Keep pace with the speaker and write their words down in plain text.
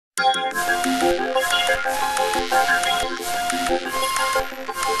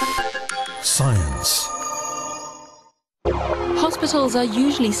Science. Hospitals are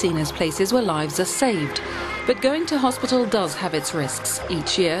usually seen as places where lives are saved. But going to hospital does have its risks.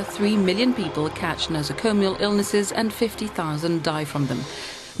 Each year, 3 million people catch nosocomial illnesses and 50,000 die from them.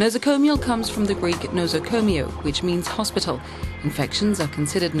 Nosocomial comes from the Greek nosocomio, which means hospital. Infections are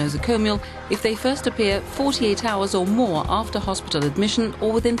considered nosocomial if they first appear 48 hours or more after hospital admission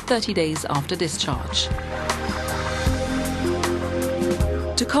or within 30 days after discharge.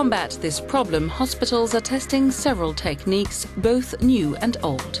 To combat this problem, hospitals are testing several techniques, both new and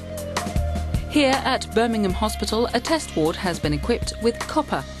old. Here at Birmingham Hospital, a test ward has been equipped with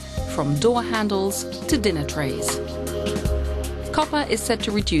copper, from door handles to dinner trays. Copper is said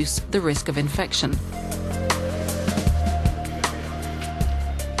to reduce the risk of infection.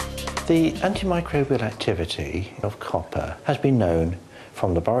 The antimicrobial activity of copper has been known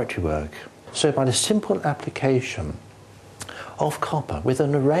from laboratory work. So by the simple application of copper with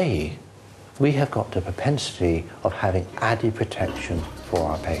an array, we have got the propensity of having added protection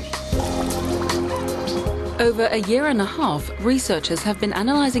for our patients. Over a year and a half, researchers have been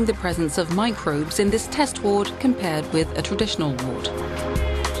analysing the presence of microbes in this test ward compared with a traditional ward.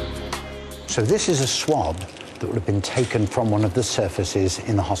 So this is a swab that would have been taken from one of the surfaces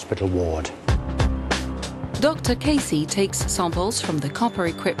in the hospital ward. Dr. Casey takes samples from the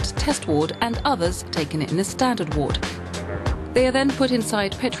copper-equipped test ward and others taken in a standard ward. They are then put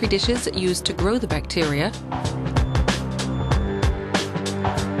inside Petri dishes used to grow the bacteria,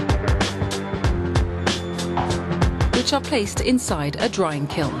 which are placed inside a drying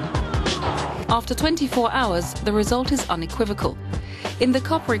kiln. After 24 hours, the result is unequivocal. In the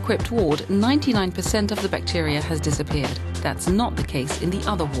copper-equipped ward, 99% of the bacteria has disappeared. That's not the case in the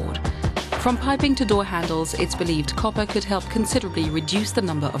other ward. From piping to door handles, it's believed copper could help considerably reduce the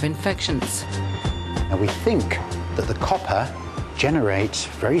number of infections. Now we think that the copper generates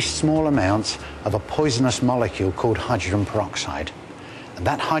very small amounts of a poisonous molecule called hydrogen peroxide. And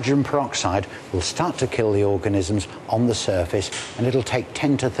that hydrogen peroxide will start to kill the organisms on the surface, and it'll take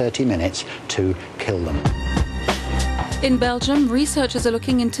 10 to 30 minutes to kill them. In Belgium, researchers are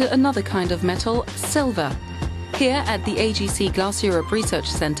looking into another kind of metal, silver. Here at the AGC Glass Europe Research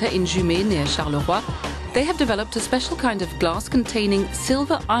Centre in Jumet near Charleroi, they have developed a special kind of glass containing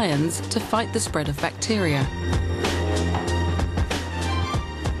silver ions to fight the spread of bacteria.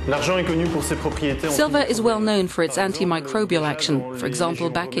 Silver is well known for its antimicrobial action. For example,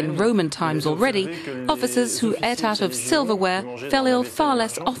 back in Roman times already, officers who ate out of silverware fell ill far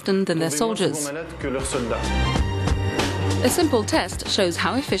less often than their soldiers. A simple test shows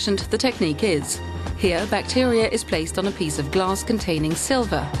how efficient the technique is. Here, bacteria is placed on a piece of glass containing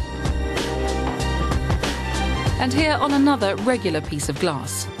silver. And here on another regular piece of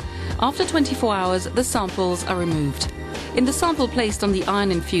glass. After 24 hours, the samples are removed. In the sample placed on the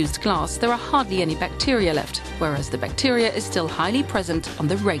iron-infused glass, there are hardly any bacteria left, whereas the bacteria is still highly present on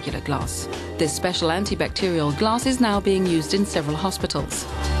the regular glass. This special antibacterial glass is now being used in several hospitals.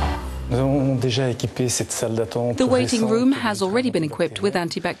 The waiting room has already been equipped with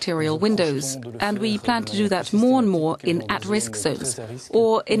antibacterial windows, and we plan to do that more and more in at-risk zones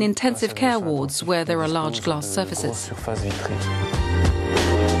or in intensive care wards where there are large glass surfaces.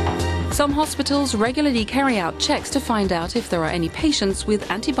 Some hospitals regularly carry out checks to find out if there are any patients with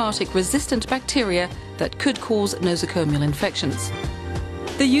antibiotic-resistant bacteria that could cause nosocomial infections.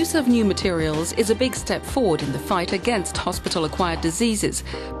 The use of new materials is a big step forward in the fight against hospital-acquired diseases,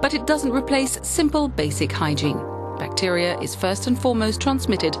 but it doesn't replace simple, basic hygiene. Bacteria is first and foremost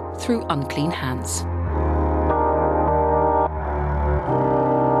transmitted through unclean hands.